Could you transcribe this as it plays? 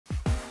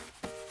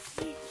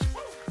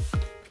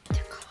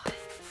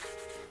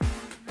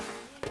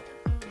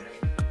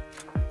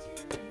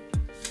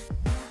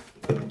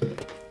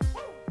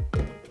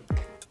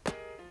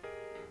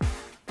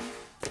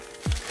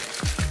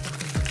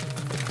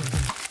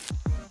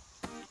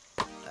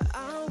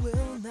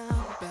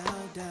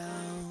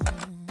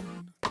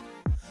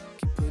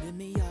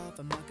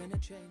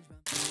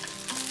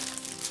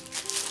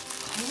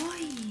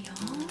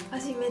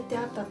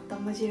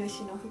無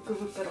印の福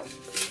袋。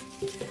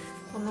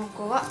この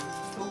子は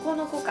どこ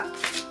の子か、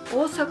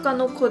大阪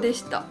の子で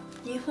した。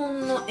日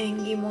本の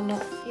縁起物、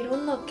いろ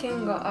んな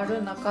県があ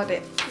る中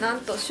でな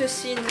んと出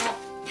身の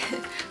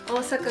大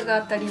阪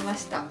が当たりま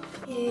した。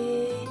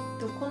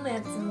どこのや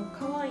つも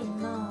可愛い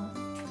な。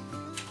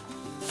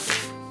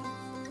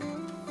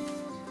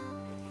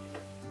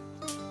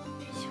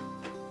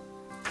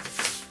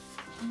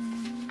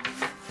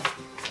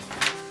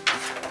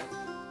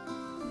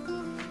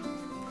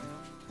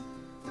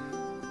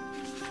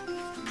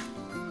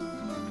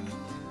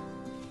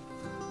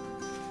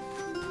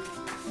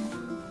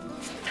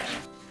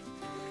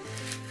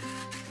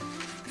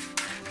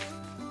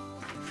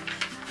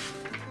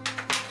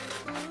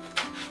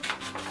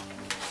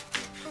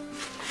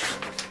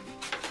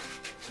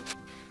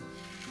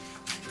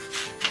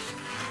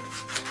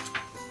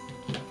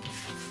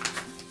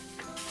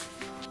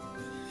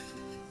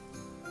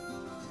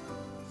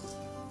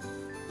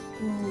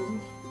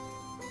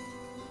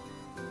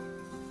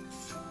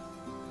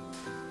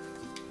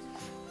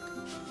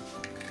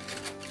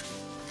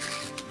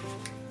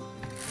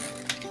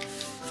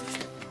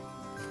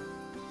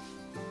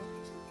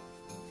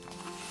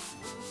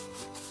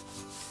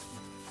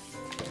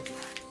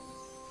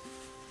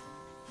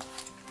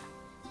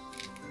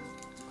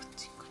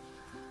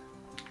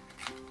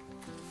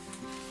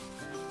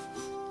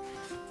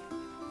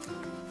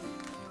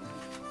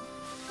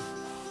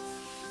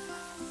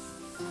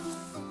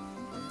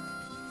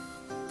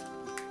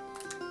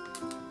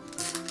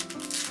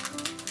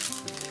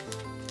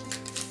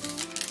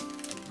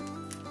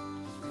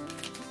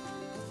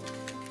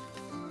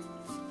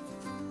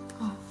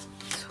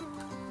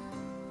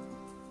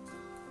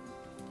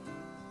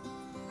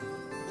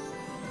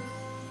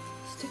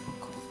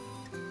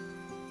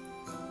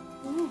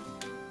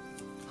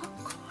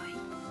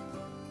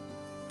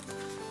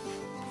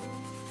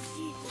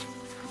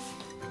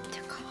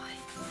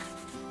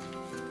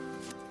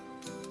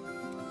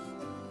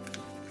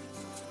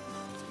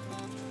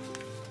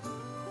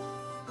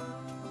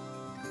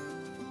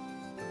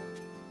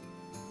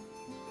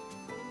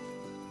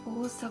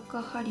大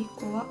阪𝗧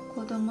渚は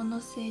子ども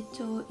の成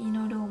長を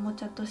祈るおも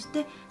ちゃとし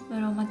て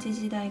室町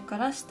時代か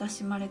ら親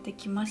しまれて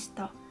きまし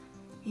た。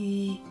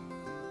子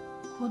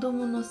ど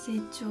もの成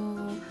長を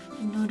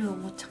祈るお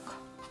もちゃか。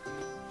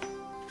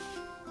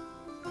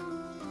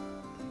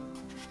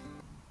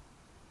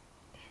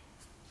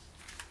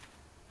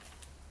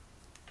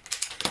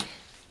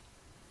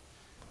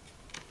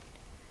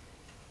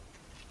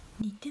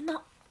似て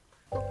な。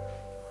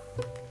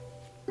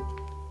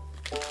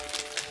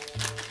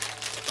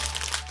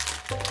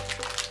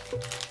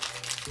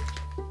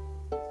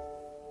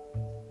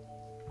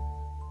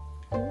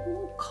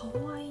か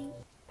わいい。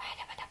バラ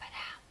バラバラ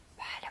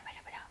バラバ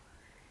ラバラ。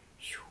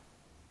シュ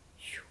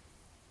シュ。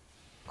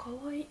か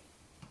わいい。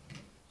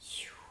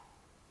シュ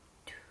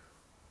ドゥ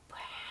ブ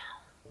ラ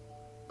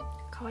ウ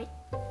ン。かわいい。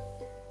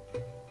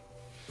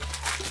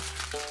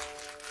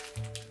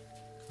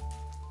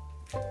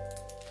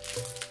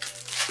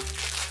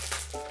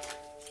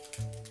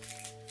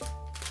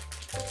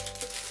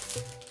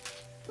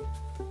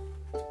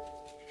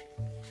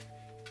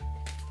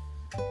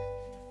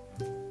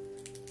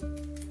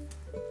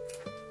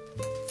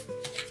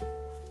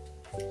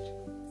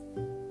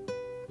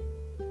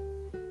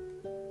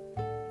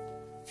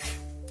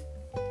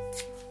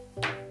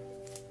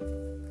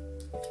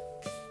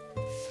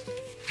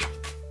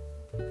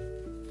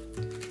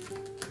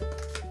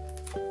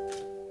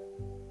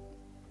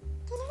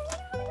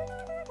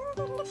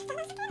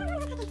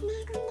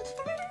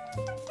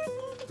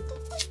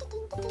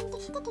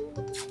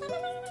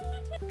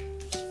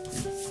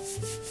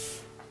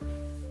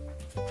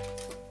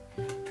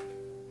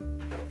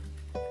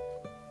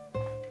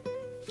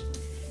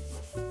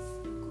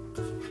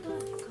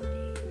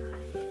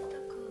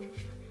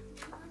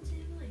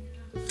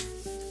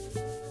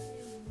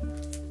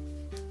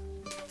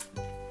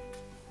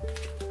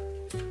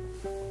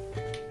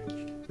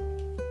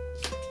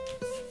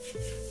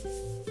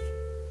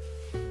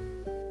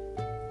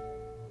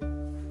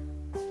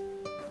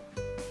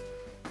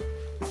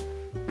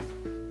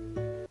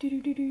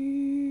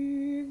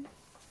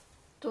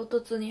唐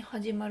突に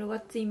始まる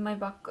What's in my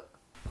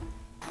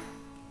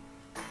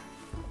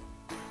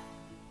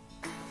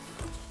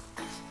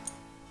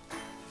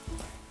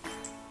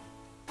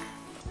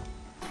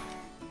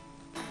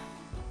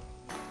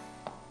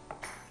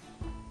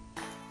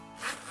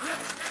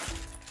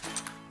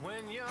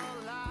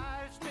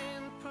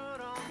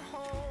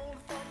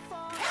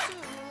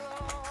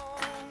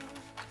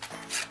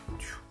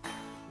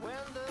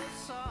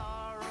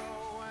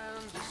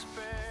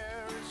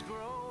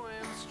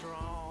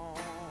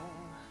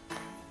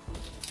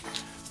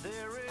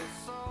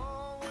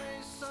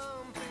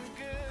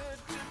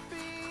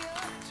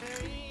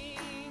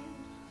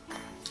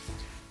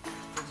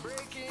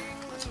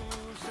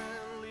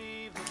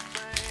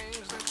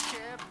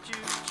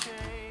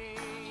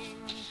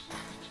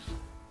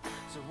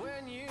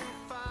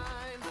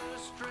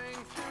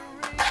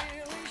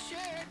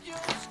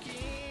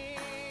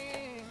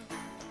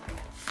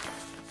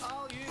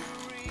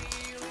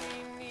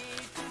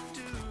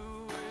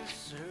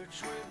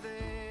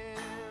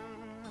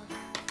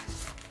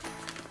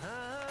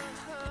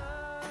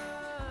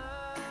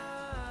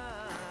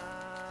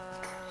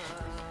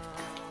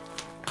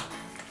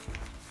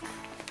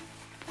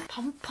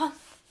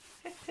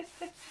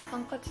ハ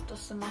ンカチと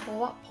スマ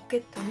ホはポケ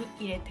ットに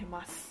入れて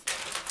ます。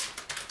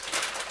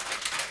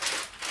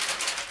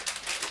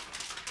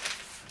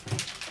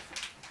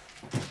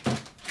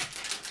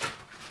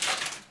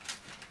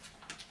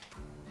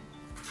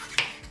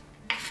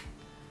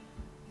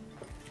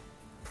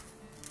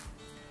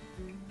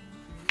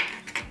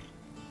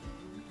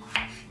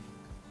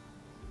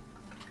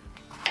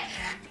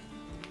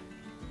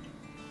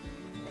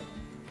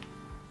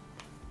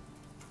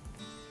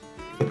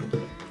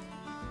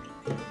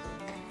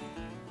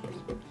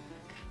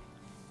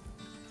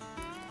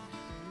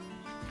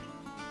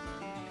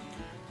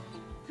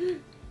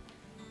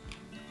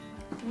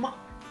うまっ。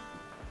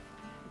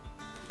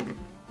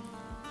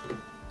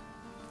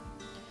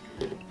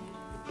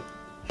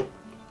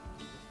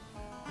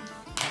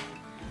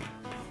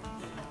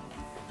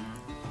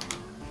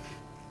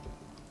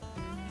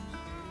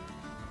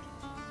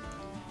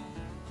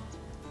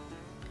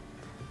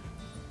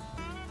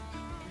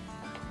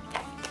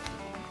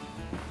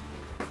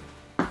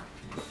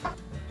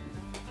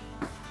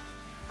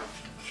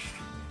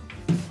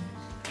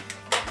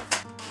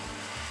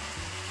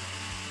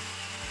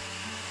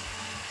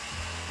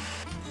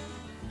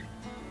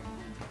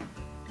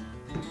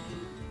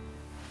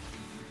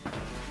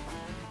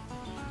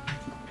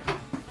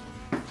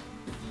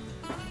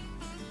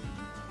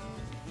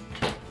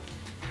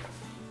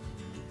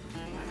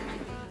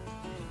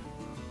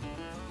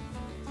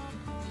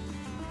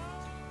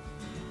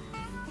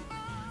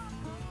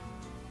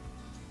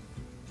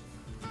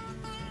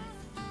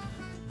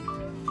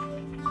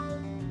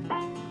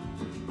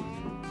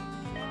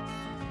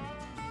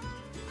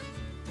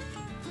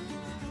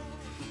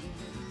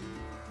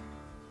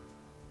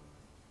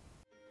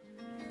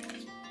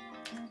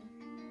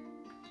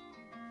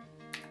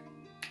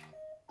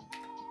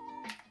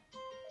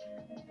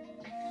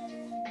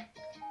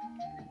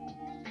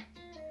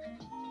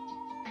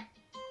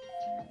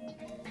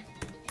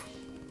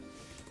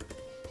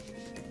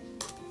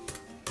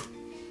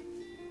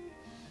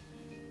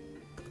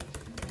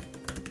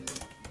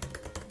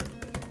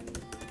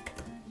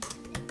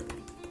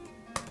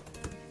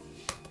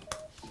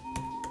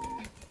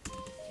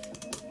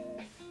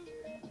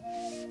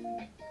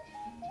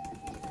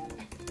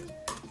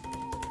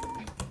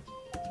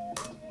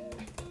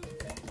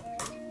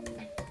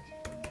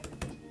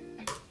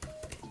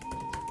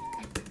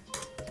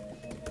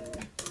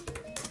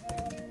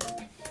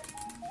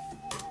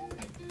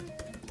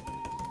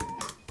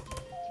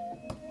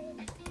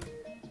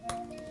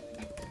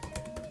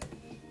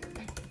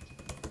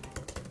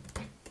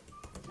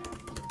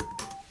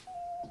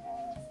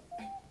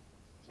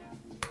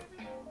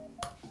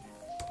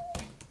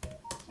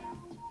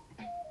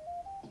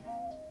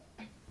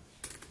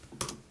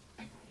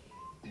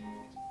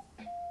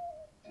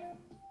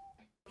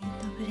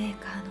ブレー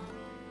カーの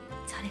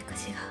チャレく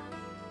じが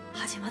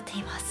始まって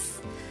いま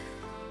す。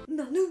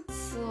なぬ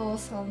𝗀穂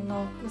さん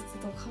のアクス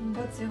と缶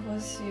バッジ欲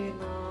しい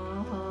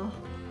な。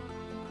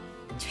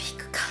ちょ引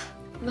くか。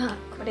まあ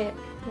これ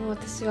もう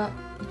私は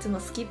いつも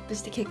スキップ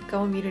して結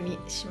果を見るに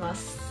しま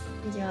す。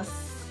いきま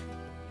す。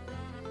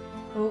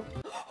お𝗀穂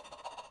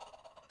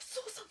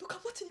さんの缶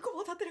バッジにこう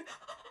当たってる。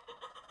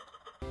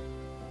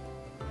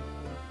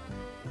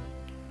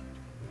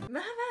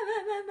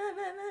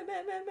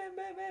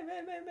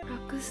ア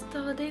クス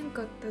タは出ん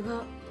かった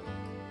が、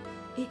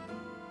めっ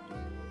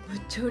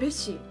ちゃ嬉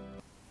しい。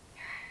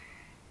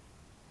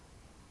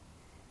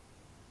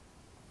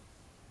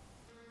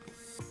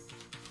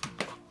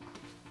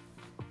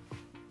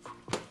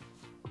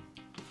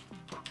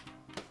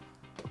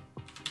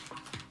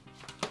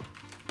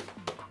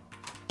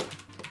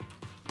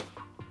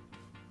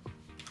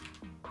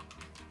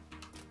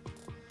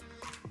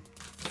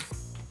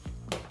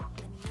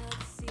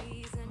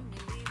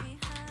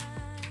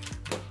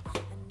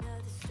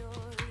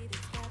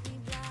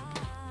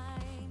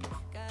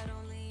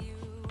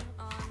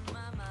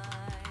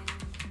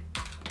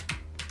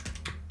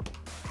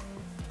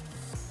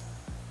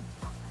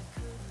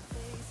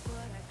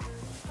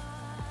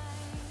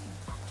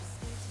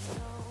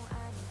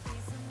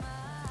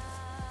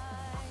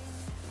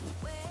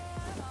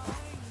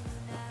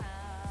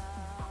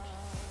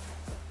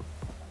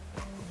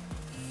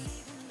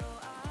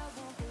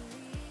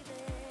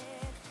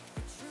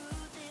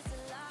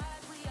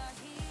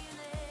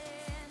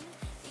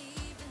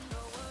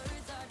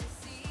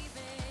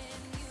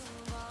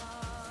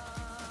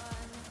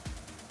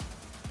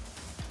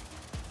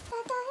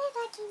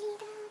君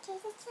が傷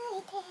つ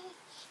いて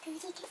く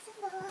じけそう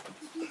になっ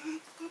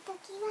た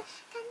時は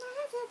必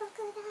ず僕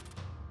が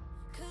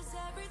Cause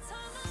every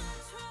time I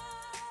try,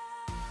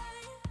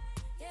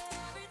 yeah,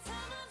 every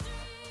time I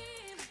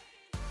dream,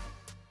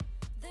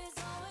 there's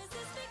always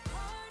this big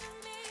part of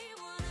me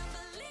wanna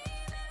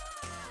believe in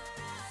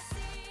what I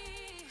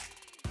see.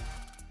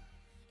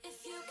 If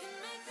you can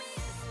make me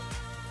smile,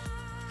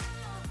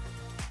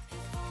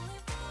 if only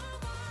for a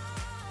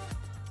while,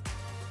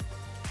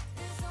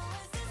 there's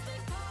always this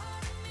big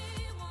part of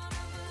me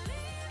wanna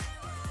believe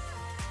in what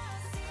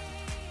I see.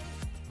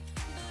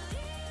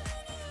 Believe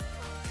in you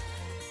and me.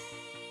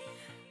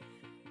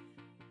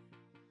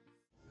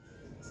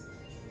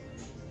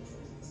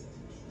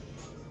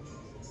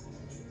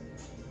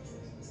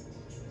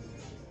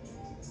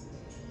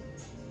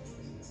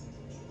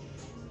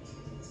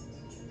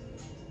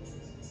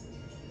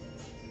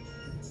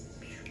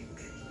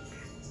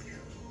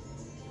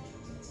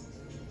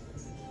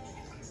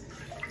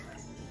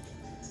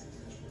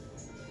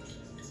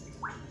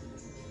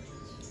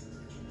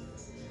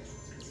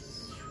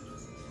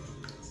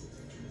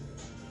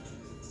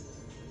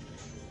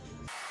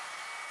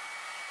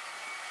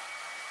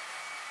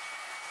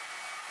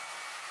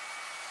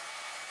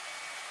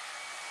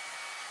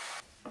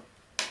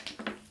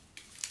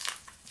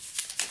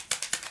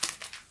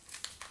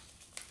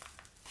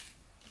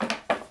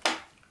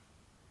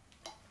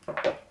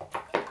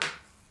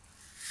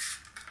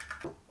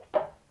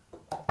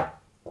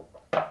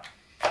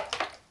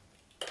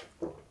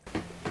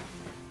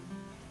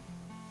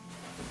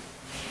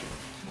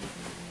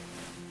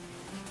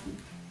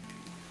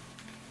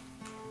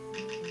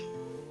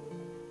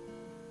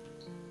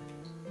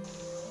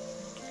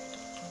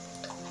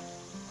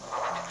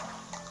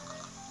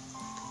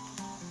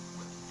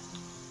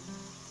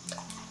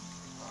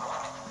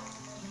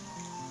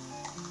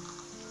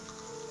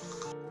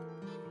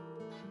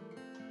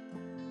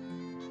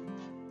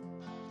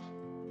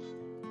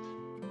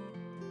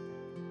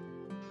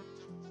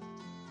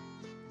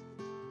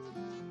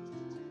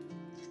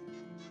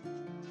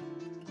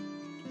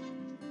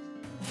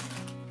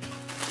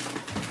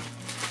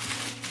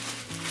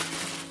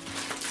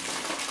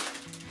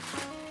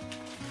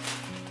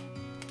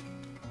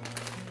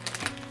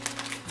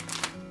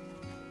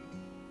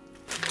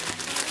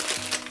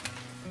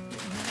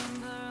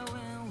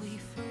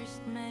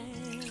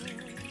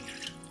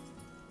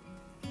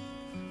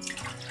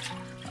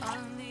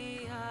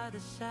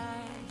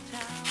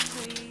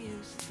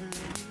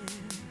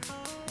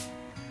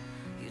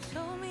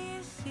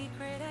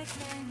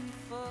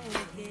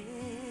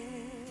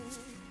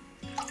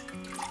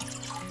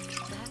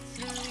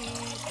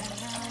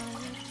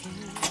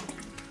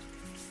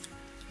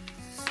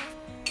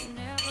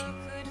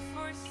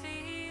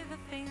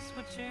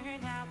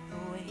 Turn out the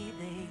way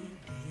they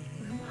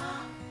did.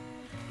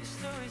 Your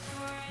stories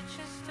weren't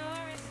just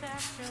stories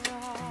after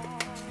all.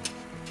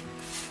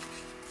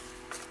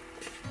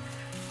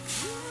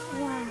 You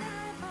and I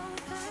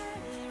both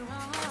had it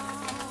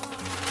wrong.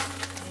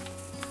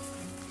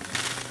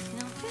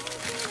 Now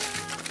picking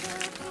up the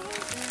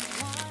pieces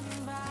one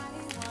by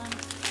one,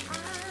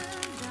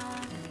 I'm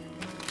done.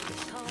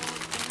 This whole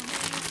thing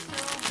is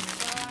so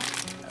bizarre.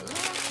 I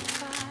lost the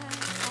fight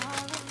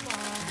all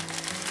apart.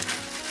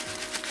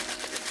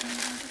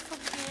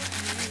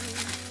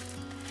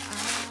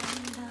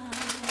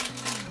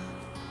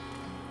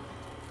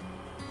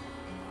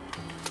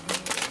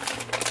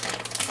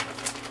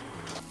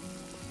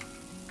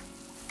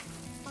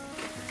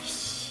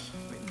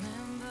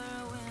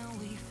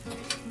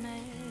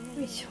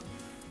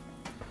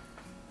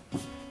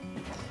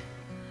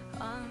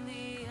 On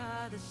the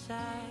other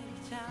side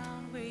of town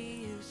where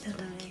you used to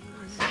live,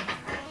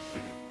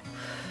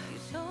 you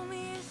told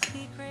me a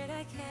secret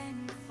I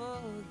can't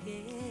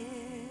forget.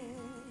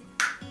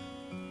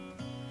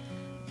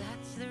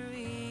 That's the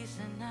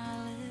reason I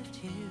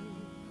left you.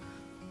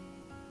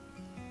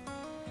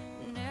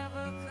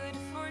 Never could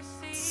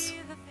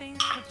foresee the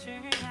things would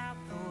turn out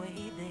the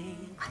way they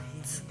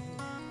did.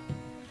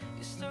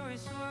 Your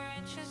stories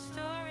weren't just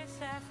stories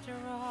after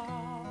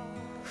all.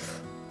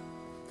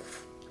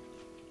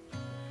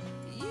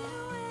 You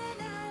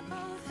and I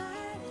both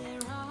had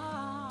it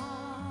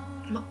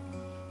wrong.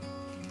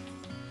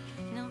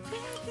 Now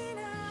picking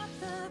up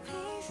the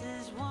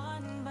pieces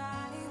one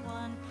by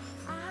one,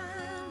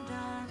 I'm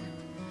done.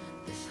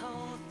 This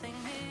whole thing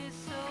is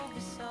so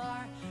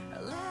bizarre.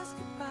 Our last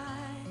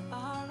goodbye,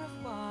 au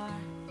revoir.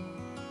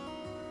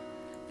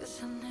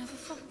 'Cause I'll never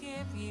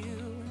forgive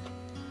you.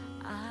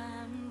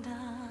 I'm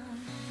done.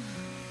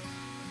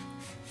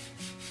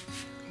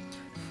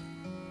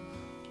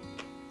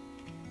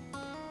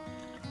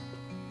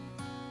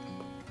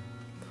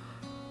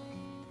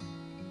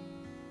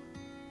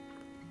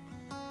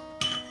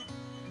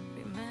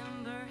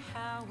 Remember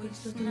how we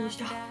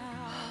snuck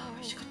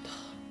out.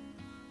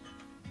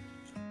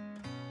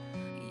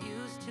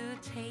 Used to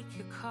take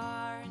your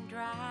car and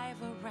drive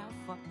around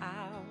for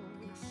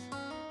hours.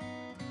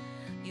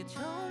 You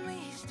told me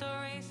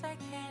stories I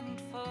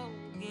can't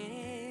forget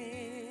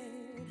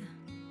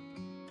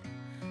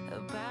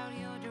about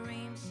your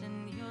dreams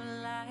and your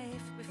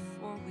life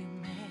before we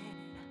met.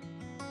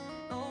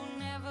 Oh,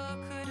 never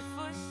could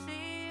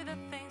foresee that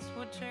things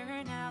would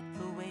turn out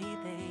the way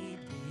they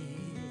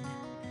did.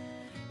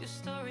 Your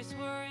stories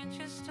weren't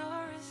just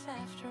stories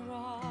after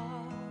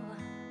all.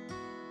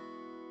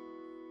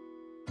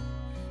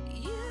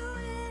 You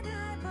and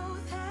I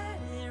both had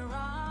it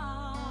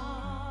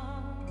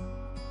wrong.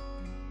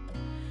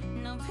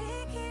 Now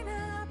picking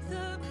up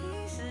the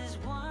pieces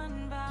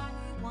one by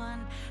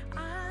one,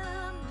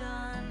 I'm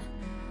done.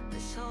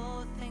 This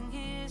whole thing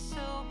is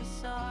so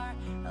bizarre.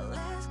 Our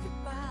last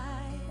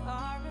goodbye,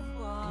 au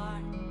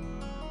revoir.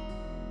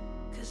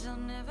 'Cause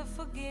I'll never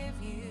forgive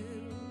you.